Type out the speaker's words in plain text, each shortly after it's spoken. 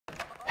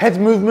Head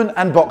movement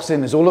and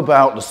boxing is all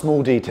about the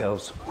small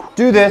details.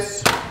 Do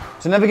this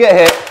to never get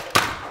hit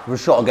with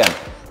a shot again.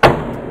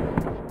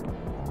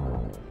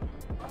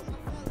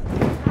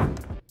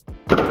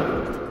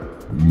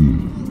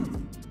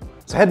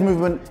 So head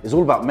movement is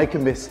all about make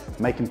and miss,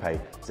 make and pay.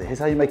 So here's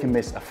how you make and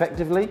miss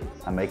effectively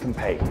and make and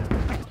pay.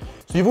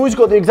 So you've always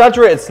got the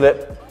exaggerated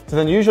slip to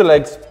then use your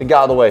legs and get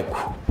out of the way.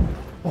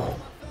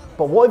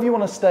 But what if you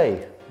want to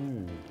stay?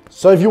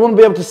 So if you want to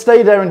be able to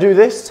stay there and do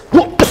this,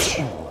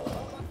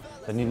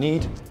 then you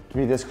need to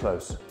be this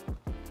close.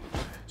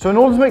 So in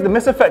order to make the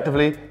miss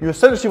effectively, you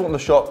essentially want the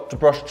shot to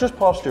brush just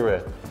past your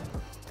ear.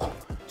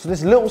 So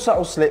this little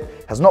subtle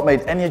slip has not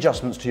made any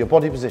adjustments to your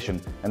body position,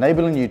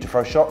 enabling you to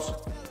throw shots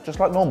just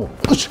like normal.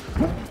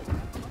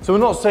 So we're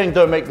not saying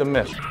don't make them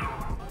miss.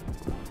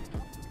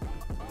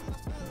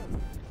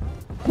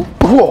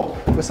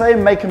 We're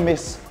saying make and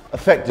miss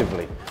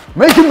effectively.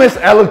 Make and miss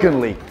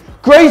elegantly,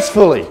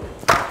 gracefully,